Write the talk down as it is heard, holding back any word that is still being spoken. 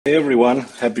Hey everyone,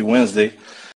 happy Wednesday.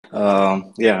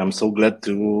 I'm so glad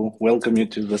to welcome you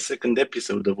to the second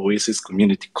episode of Oasis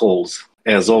Community Calls.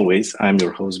 As always, I'm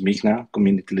your host Michna,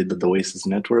 community lead at the Oasis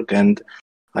Network, and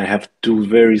I have two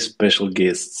very special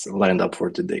guests lined up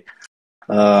for today.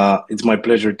 It's my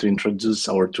pleasure to introduce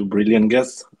our two brilliant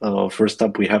guests. First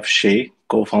up, we have Shay,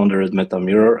 co-founder at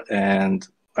Metamirror, and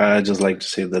I just like to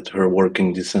say that her work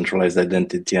in decentralized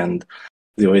identity and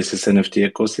the Oasis NFT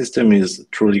ecosystem is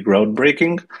truly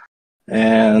groundbreaking.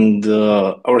 And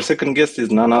our second guest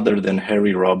is none other than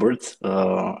Harry Roberts.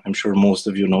 I'm sure most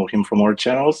of you know him from our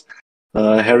channels.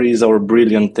 Harry is our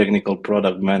brilliant technical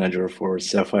product manager for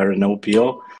Sapphire and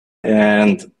OPO.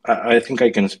 And I think I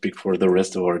can speak for the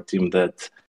rest of our team that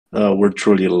we're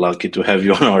truly lucky to have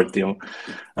you on our team.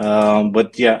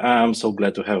 I'm so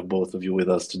glad to have both of you with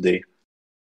us today.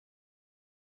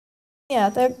 Yeah,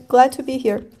 they're glad to be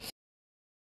here.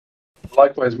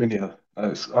 Likewise, Minia.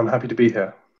 I'm happy to be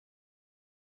here.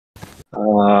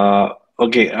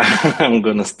 Okay, I'm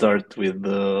gonna start with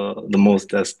the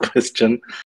most asked question,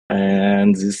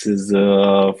 and this is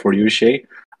for you, Shay.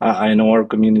 I know our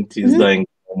community is dying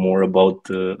to know more about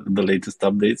the latest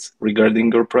updates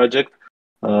regarding your project.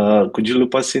 Could you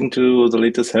loop us into the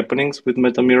latest happenings with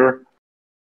Metamirror?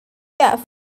 Yeah.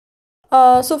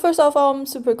 So first of all, I'm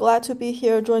super glad to be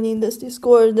here joining this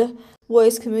Discord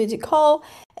voice community call,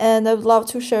 and I would love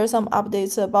to share some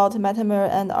updates about Metamirror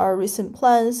and our recent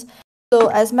plans. So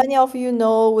as many of you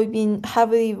know, we've been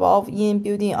heavily involved in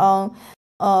building on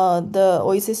the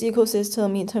Oasis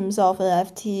ecosystem in terms of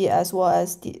NFT as well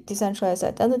as decentralized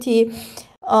identity.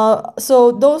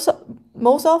 So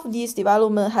most of these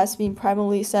development has been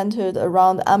primarily centered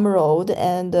around Emerald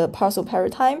and Parcel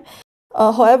Paradigm.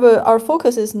 However, our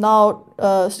focus is now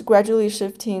gradually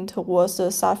shifting towards the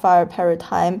Sapphire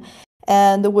paradigm.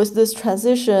 And with this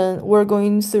transition, we're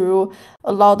going through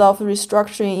a lot of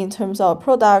restructuring in terms of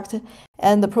product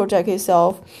and the project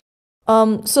itself.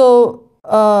 I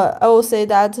will say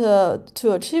that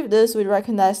to achieve this, we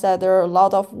recognize that there are a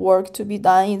lot of work to be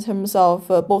done in terms of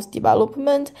both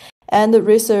development and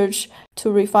research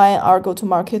to refine our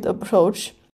go-to-market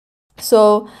approach.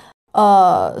 So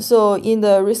in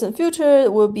the recent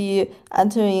future, we'll be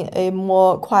entering a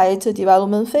more quiet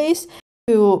development phase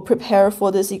to prepare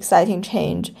for this exciting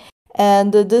change.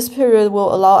 And this period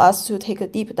will allow us to take a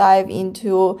deep dive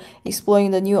into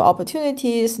exploring the new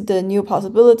opportunities, the new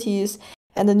possibilities,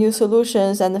 and the new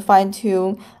solutions, and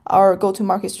fine-tune our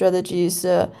go-to-market strategies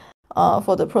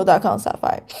for the product on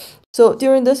Sapphire. So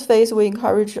during this phase, we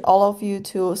encourage all of you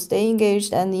to stay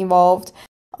engaged and involved.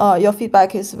 Your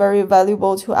feedback is very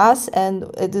valuable to us, and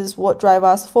it is what drives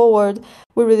us forward.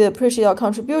 We really appreciate your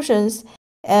contributions,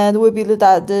 and we believe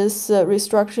that this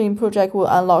restructuring project will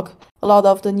unlock a lot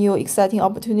of the new exciting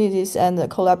opportunities and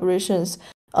collaborations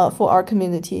for our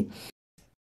community.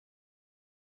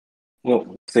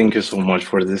 Well, thank you so much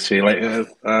for this, Shay.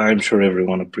 I'm sure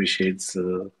everyone appreciates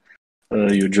you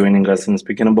joining us and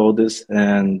speaking about this,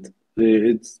 and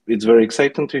it's very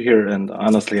exciting to hear. And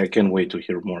honestly, I can't wait to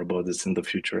hear more about this in the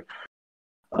future.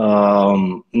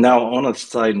 Now, on a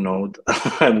side note,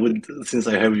 since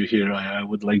I have you here, I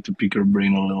would like to pick your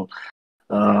brain a little.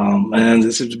 And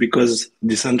this is because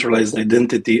decentralized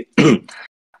identity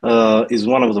is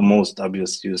one of the most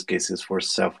obvious use cases for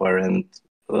Sapphire, and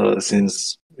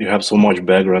since you have so much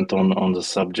background on the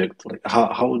subject, like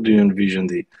how do you envision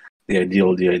the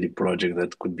ideal DID project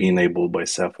that could be enabled by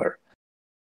Sapphire?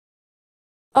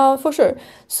 For sure.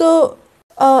 So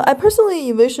I personally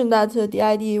envision that the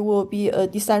DID will be a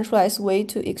decentralized way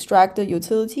to extract the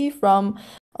utility from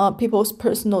people's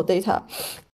personal data.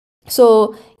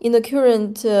 So in the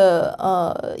current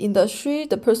industry,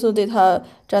 the personal data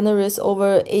generates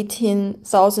over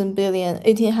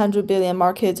 1800 billion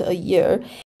market a year.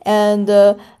 And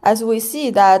as we see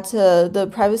that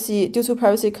due to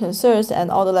privacy concerns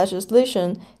and all the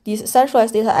legislation, this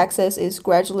centralized data access is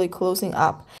gradually closing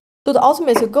up. So the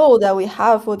ultimate goal that we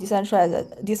have for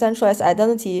decentralized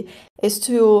identity is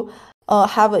to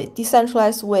have a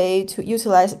decentralized way to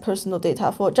utilize personal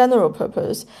data for general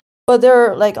purpose. But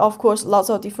there are, of course,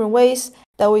 lots of different ways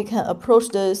that we can approach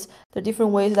this, the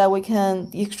different ways that we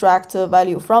can extract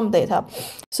value from data.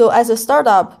 So as a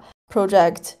startup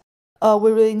project,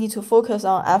 we really need to focus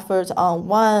on efforts on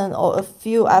one or a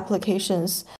few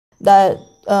applications that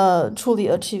truly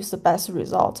achieves the best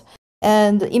result.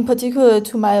 And in particular,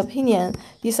 to my opinion,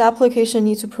 this application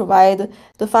needs to provide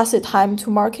the fastest time to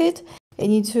market. It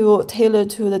needs to tailor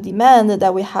to the demand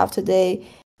that we have today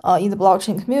in the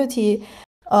blockchain community.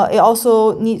 it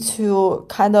also needs to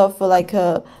kind of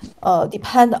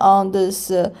depend on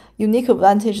this unique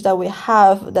advantage that we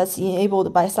have that's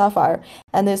enabled by Sapphire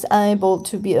and is unable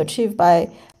to be achieved by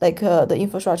the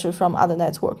infrastructure from other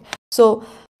network. So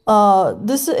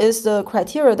this is the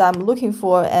criteria that I'm looking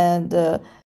for, and after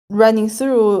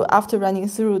running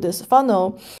through this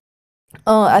funnel,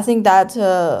 I think that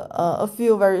a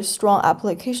few very strong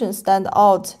applications stand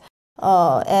out,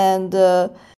 and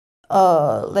one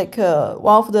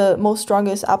of the most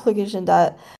strongest application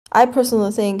that I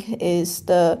personally think is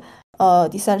the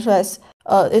decentralized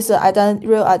is a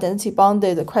real identity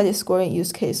bounded credit scoring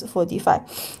use case for DeFi.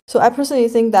 So I personally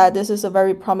think that this is a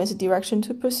very promising direction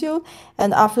to pursue.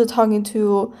 And after talking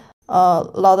to a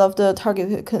lot of the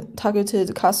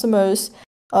targeted customers,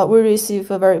 we receive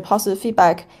a very positive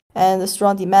feedback and a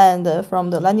strong demand from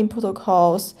the lending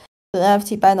protocols, the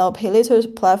NFT buy now pay later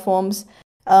platforms,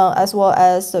 as well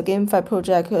as the GameFi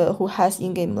project who has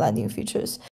in-game lending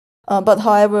features. But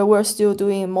however, we're still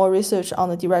doing more research on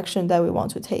the direction that we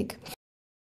want to take.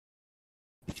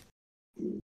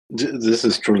 This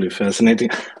is truly fascinating.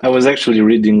 I was actually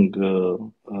reading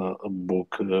a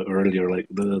book earlier, like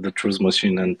the Truth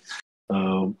Machine, and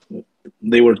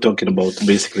they were talking about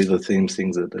basically the same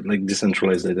things, that like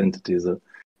decentralized identity is a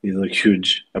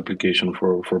huge application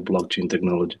for blockchain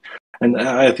technology. And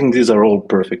I think these are all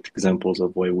perfect examples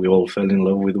of why we all fell in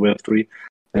love with Web3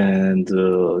 and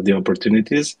the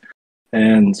opportunities.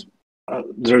 And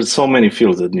there's so many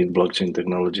fields that need blockchain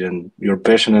technology, and your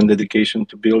passion and dedication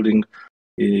to building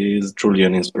is truly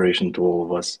an inspiration to all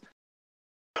of us.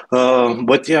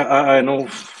 But yeah, I know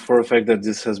for a fact that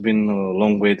this has been a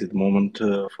long-awaited moment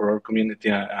for our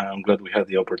community. I'm glad we had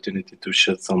the opportunity to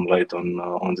shed some light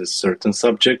on these certain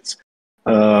subjects.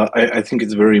 I think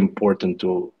it's very important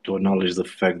to acknowledge the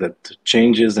fact that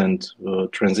changes and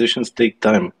transitions take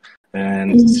time.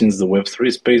 And since the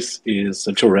Web3 space is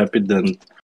such a rapid and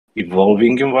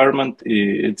evolving environment,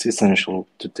 it's essential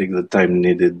to take the time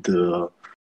needed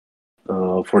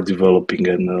for developing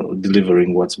and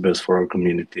delivering what's best for our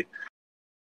community.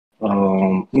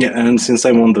 Yeah, and since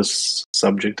I'm on this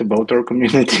subject about our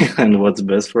community and what's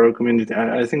best for our community,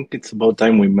 I think it's about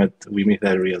time we meet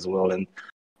Harry as well and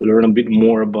learn a bit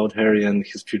more about Harry and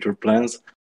his future plans.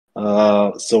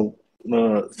 So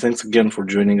thanks again for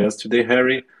joining us today,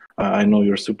 Harry. I know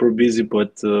you're super busy,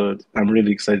 but I'm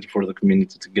really excited for the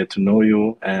community to get to know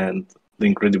you and the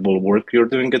incredible work you're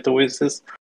doing at Oasis.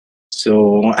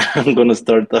 So I'm going to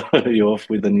start you off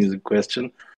with an easy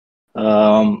question.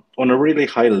 On a really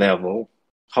high level,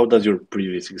 how does your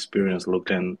previous experience look,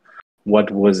 and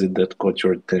what was it that caught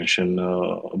your attention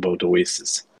about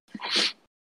Oasis?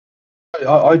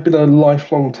 I've been a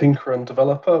lifelong tinkerer and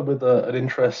developer with an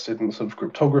interest in sort of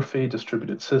cryptography,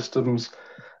 distributed systems,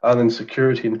 and then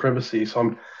security and privacy. So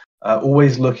I'm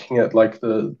always looking at like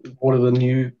what are the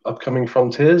new upcoming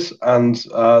frontiers, and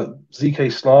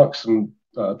ZK snarks and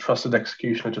trusted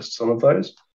execution are just some of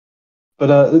those.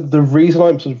 But the reason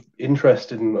I'm sort of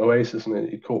interested in Oasis and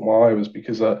it caught my eye was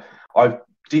because I've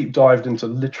deep dived into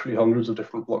literally hundreds of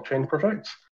different blockchain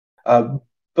projects.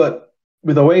 But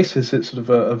with Oasis, it's sort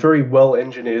of a very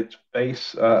well-engineered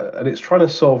base, and it's trying to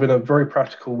solve in a very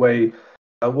practical way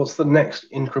what's the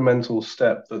next incremental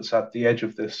step that's at the edge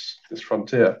of this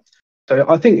frontier. So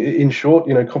I think, in short,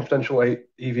 confidential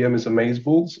EVM is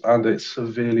amazeballs, and it's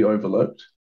severely overlooked.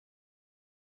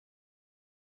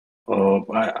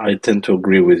 I tend to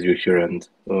agree with you here, and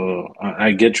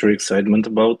I get your excitement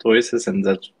about Oasis, and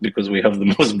that's because we have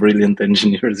the most brilliant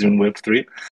engineers in Web3.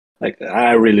 Like,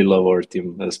 I really love our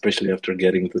team, especially after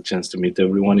getting the chance to meet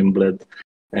everyone in Bled.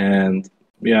 And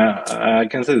yeah, I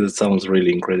can say that sounds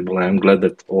really incredible. I'm glad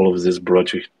that all of this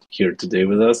brought you here today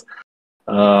with us.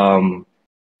 And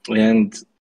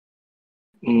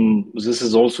this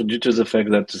is also due to the fact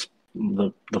that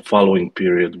the following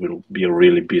period will be a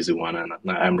really busy one. And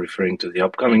I'm referring to the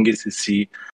upcoming ECC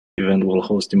event we'll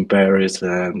host in Paris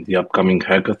and the upcoming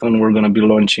hackathon we're going to be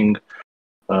launching.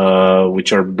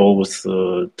 Which are both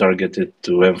targeted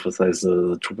to emphasize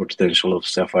the true potential of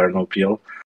Sapphire and OPL.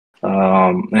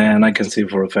 And I can say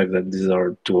for a fact that these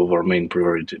are two of our main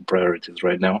priorities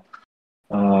right now.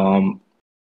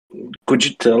 Could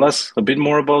you tell us a bit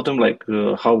more about them? Like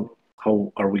how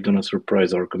are we going to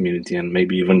surprise our community and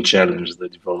maybe even challenge the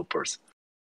developers?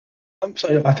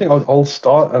 So I think I'll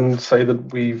start and say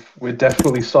that we're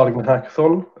definitely starting the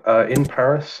hackathon in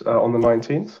Paris on the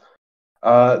 19th.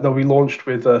 They'll be launched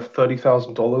with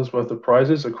 $30,000 worth of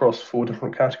prizes across 4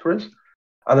 different categories.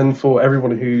 And then for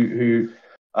everyone who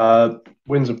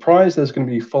wins a prize, there's going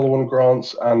to be follow-on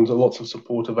grants and lots of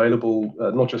support available,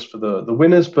 not just for the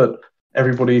winners, but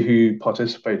everybody who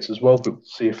participates as well, but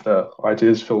see if their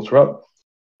ideas filter up.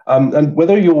 And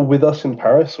whether you're with us in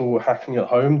Paris or hacking at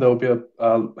home, there'll be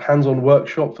a hands-on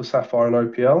workshop for Sapphire and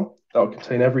OPL that will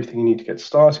contain everything you need to get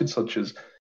started, such as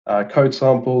code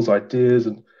samples, ideas,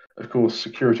 and of course,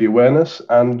 security awareness.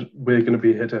 And we're going to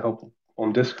be here to help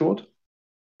on Discord.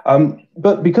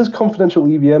 But because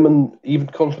confidential EVM and even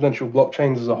confidential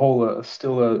blockchains as a whole are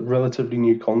still a relatively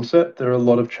new concept, there are a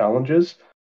lot of challenges,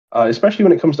 especially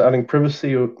when it comes to adding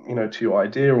privacy or, to your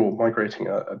idea or migrating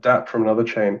a dApp from another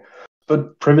chain.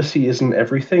 But privacy isn't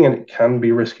everything, and it can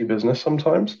be risky business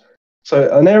sometimes. So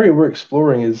an area we're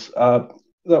exploring is that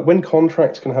when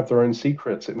contracts can have their own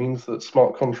secrets, it means that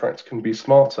smart contracts can be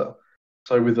smarter.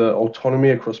 So with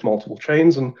autonomy across multiple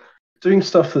chains and doing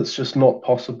stuff that's just not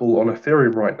possible on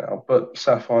Ethereum right now, but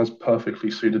Sapphire is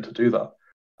perfectly suited to do that.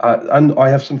 And I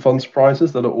have some fun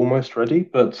surprises that are almost ready,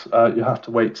 but you have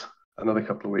to wait another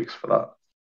couple of weeks for that.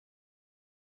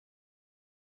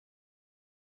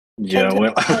 Yeah,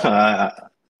 well,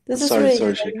 This is sorry, really Shay.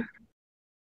 exciting.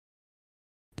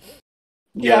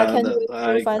 Yeah, Can't wait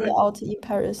to find it out in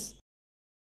Paris.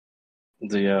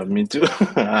 Yeah, me too.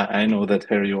 I know that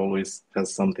Harry always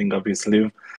has something up his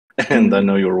sleeve, and I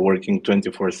know you're working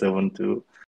 24/7 to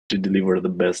deliver the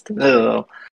best.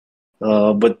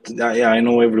 But yeah, I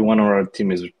know everyone on our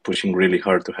team is pushing really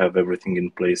hard to have everything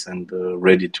in place and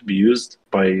ready to be used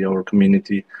by our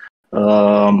community.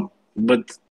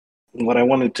 But what I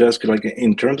wanted to ask you, like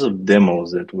in terms of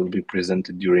demos that will be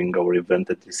presented during our event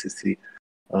at ECC,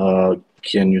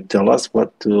 can you tell us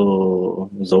what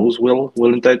those will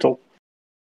entitle?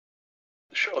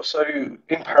 Sure. So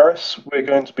in Paris, we're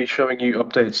going to be showing you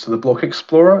updates to the Block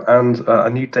Explorer and a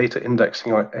new data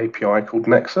indexing API called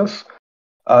Nexus.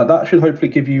 That should hopefully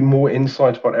give you more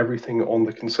insight about everything on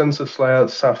the consensus layer,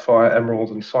 Sapphire,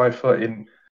 Emerald, and Cypher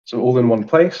all in one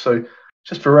place. So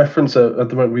just for reference, at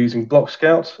the moment we're using Block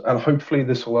Scout, and hopefully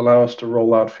this will allow us to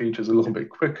roll out features a little bit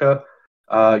quicker,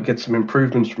 get some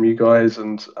improvements from you guys,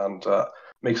 and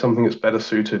make something that's better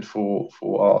suited for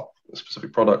our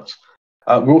specific products.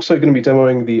 We're also going to be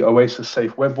demoing the Oasis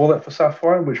Safe web wallet for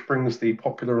Sapphire, which brings the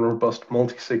popular and robust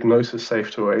multi-sig Gnosis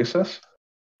Safe to Oasis.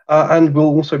 And we'll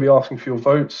also be asking for your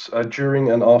votes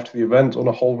during and after the event on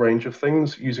a whole range of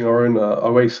things using our own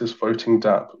Oasis voting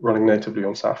dApp running natively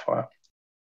on Sapphire.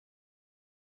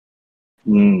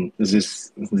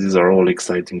 These are all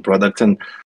exciting products, and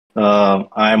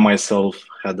I myself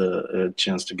had a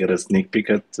chance to get a sneak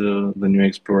peek at the new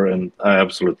Explorer, and I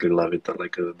absolutely love it.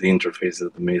 Like the interface is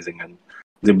amazing, and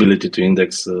the ability to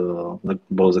index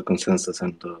both the consensus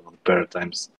and the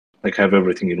paratimes, like have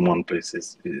everything in one place,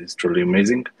 is truly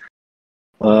amazing.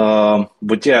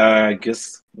 But yeah, I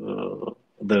guess the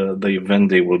event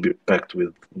day will be packed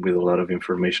with a lot of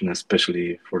information,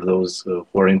 especially for those who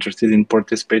are interested in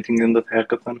participating in the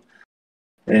hackathon.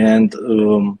 And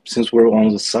since we're on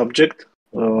the subject,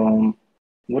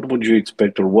 what would you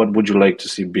expect, or what would you like to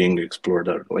see being explored?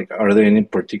 Are there any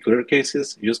particular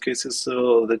use cases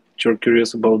that you're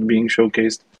curious about being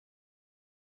showcased?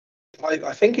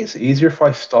 I think it's easier if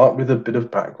I start with a bit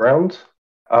of background.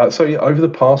 Over the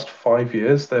past 5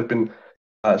 years, there have been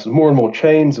more and more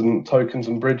chains and tokens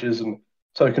and bridges and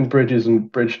token bridges and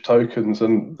bridge tokens,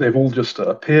 and they've all just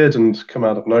appeared and come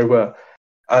out of nowhere.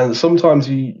 And sometimes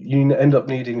you end up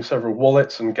needing several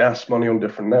wallets and gas money on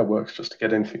different networks just to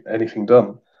get anything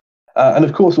done. And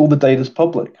of course, all the data is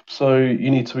public, so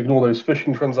you need to ignore those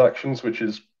phishing transactions, which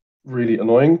is really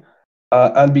annoying,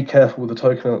 and be careful with the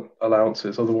token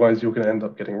allowances. Otherwise, you're going to end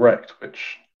up getting wrecked,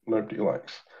 which nobody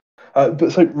likes.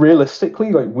 But so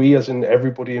realistically, like we, as in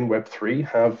everybody in Web3,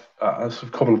 have sort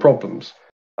of common problems.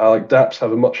 Like dApps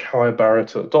have a much higher barrier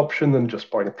to adoption than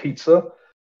just buying a pizza.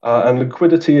 And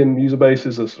liquidity in user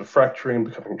bases are sort of fracturing and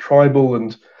becoming tribal,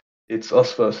 and it's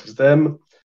us versus them.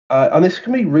 And this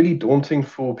can be really daunting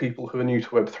for people who are new to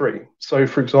Web3. So,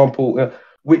 for example,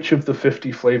 which of the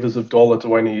 50 flavors of dollar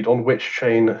do I need on which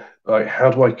chain?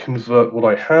 How do I convert what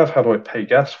I have? How do I pay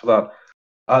gas for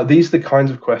that? These are the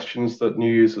kinds of questions that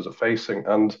new users are facing.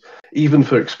 And even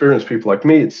for experienced people like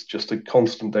me, it's just a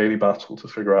constant daily battle to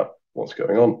figure out what's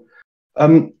going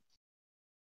on.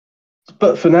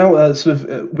 But for now,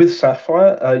 with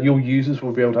Sapphire, your users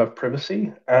will be able to have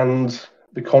privacy, and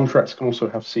the contracts can also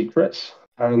have secrets.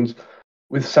 And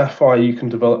with Sapphire, you can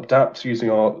develop dApps using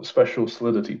our special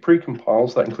Solidity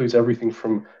precompiles. That includes everything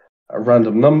from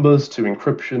random numbers to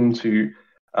encryption to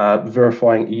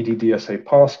verifying EDDSA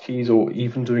passkeys, or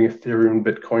even doing Ethereum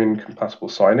Bitcoin compatible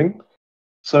signing.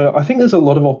 So I think there's a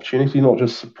lot of opportunity, not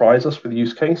just surprise us with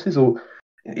use cases, or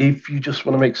if you just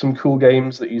want to make some cool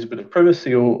games that use a bit of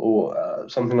privacy or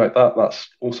something like that, that's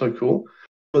also cool.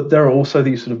 but there are also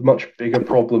these sort of much bigger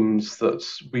problems that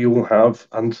we all have,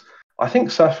 and I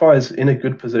think Sapphire is in a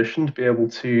good position to be able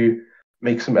to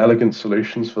make some elegant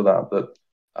solutions for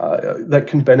that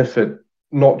can benefit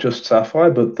not just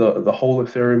Sapphire but the whole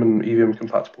Ethereum and EVM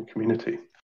compatible community.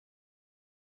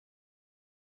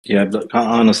 Yeah,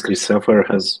 honestly, Sapphire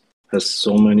has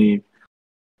so many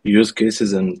use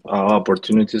cases and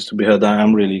opportunities to be had.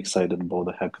 I'm really excited about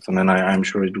the hackathon, and I'm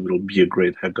sure it will be a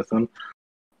great hackathon.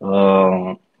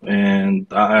 And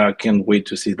I can't wait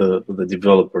to see the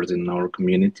developers in our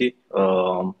community.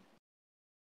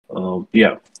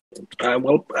 Yeah,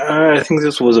 well, I think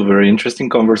this was a very interesting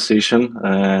conversation,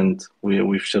 and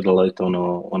we've shed a light on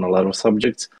a lot of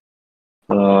subjects.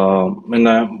 And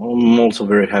I'm also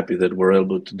very happy that we're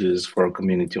able to do this for our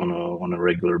community on a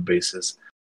regular basis.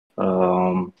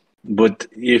 But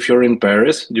if you're in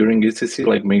Paris during ECC,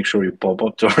 like, make sure you pop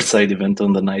up to our side event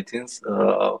on the 19th.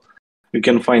 You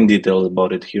can find details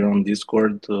about it here on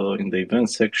Discord, in the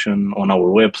events section, on our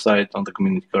website, on the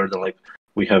community card. Like,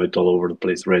 we have it all over the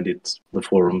place, Reddit, the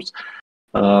forums.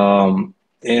 And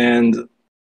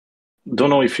don't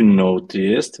know if you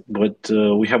noticed, but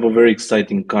we have a very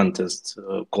exciting contest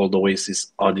called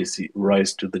Oasis Odyssey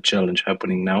Rise to the Challenge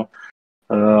happening now,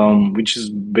 which is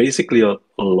basically a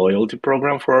loyalty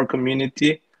program for our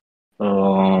community.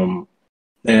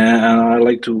 And I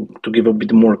like to give a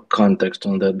bit more context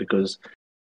on that, because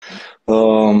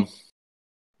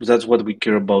that's what we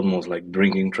care about most, like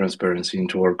bringing transparency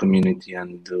into our community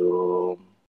and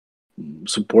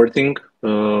supporting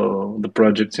the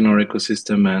projects in our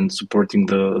ecosystem and supporting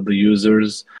the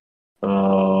users,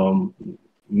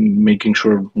 making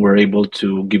sure we're able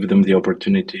to give them the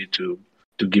opportunity to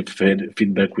give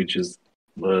feedback, which is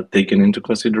taken into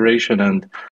consideration. And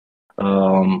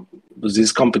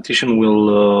this competition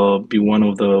will be one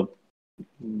of the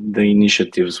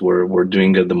initiatives we're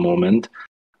doing at the moment,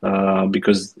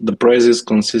 because the prizes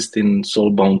consist in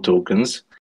soul-bound tokens,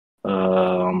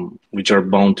 which are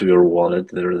bound to your wallet.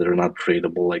 They're not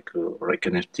tradable like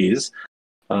NFTs.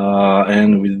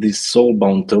 And with these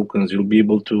soul-bound tokens, you'll be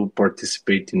able to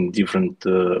participate in different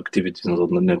activities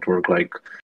on the network, like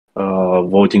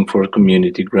voting for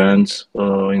community grants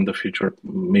in the future,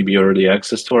 maybe early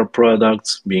access to our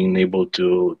products, being able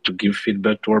to give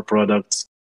feedback to our products,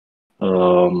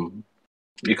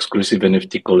 exclusive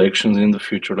NFT collections in the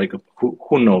future. Like,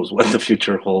 who knows what the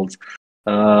future holds?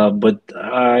 But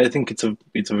I think it's a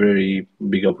very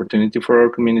big opportunity for our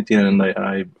community, and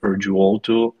I urge you all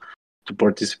to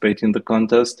participate in the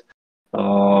contest.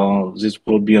 This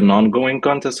will be an ongoing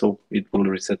contest, so it will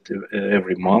reset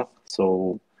every month.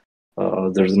 So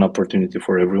there's an opportunity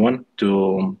for everyone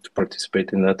to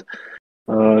participate in that.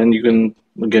 And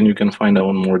you can find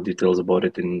out more details about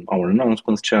it in our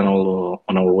announcements channel,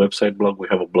 on our website blog. We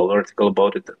have a blog article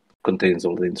about it that contains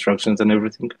all the instructions and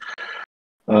everything.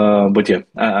 But yeah,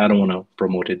 I don't want to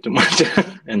promote it too much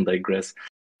and digress.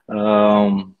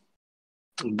 But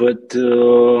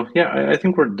yeah, I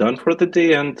think we're done for the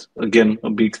day. And again,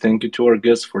 a big thank you to our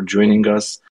guests for joining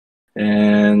us.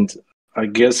 And I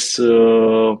guess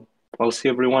I'll see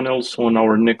everyone else on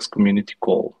our next community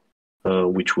call,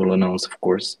 which we'll announce, of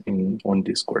course, on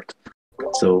Discord.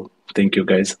 So thank you,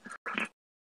 guys.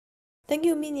 Thank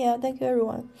you, Minia. Thank you,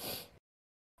 everyone.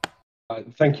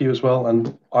 Thank you as well.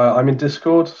 And I'm in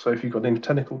Discord, so if you've got any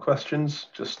technical questions,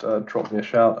 just drop me a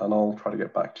shout and I'll try to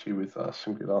get back to you with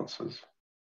some good answers.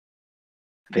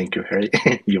 Thank you, Harry.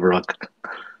 You rock.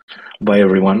 Bye,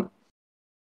 everyone.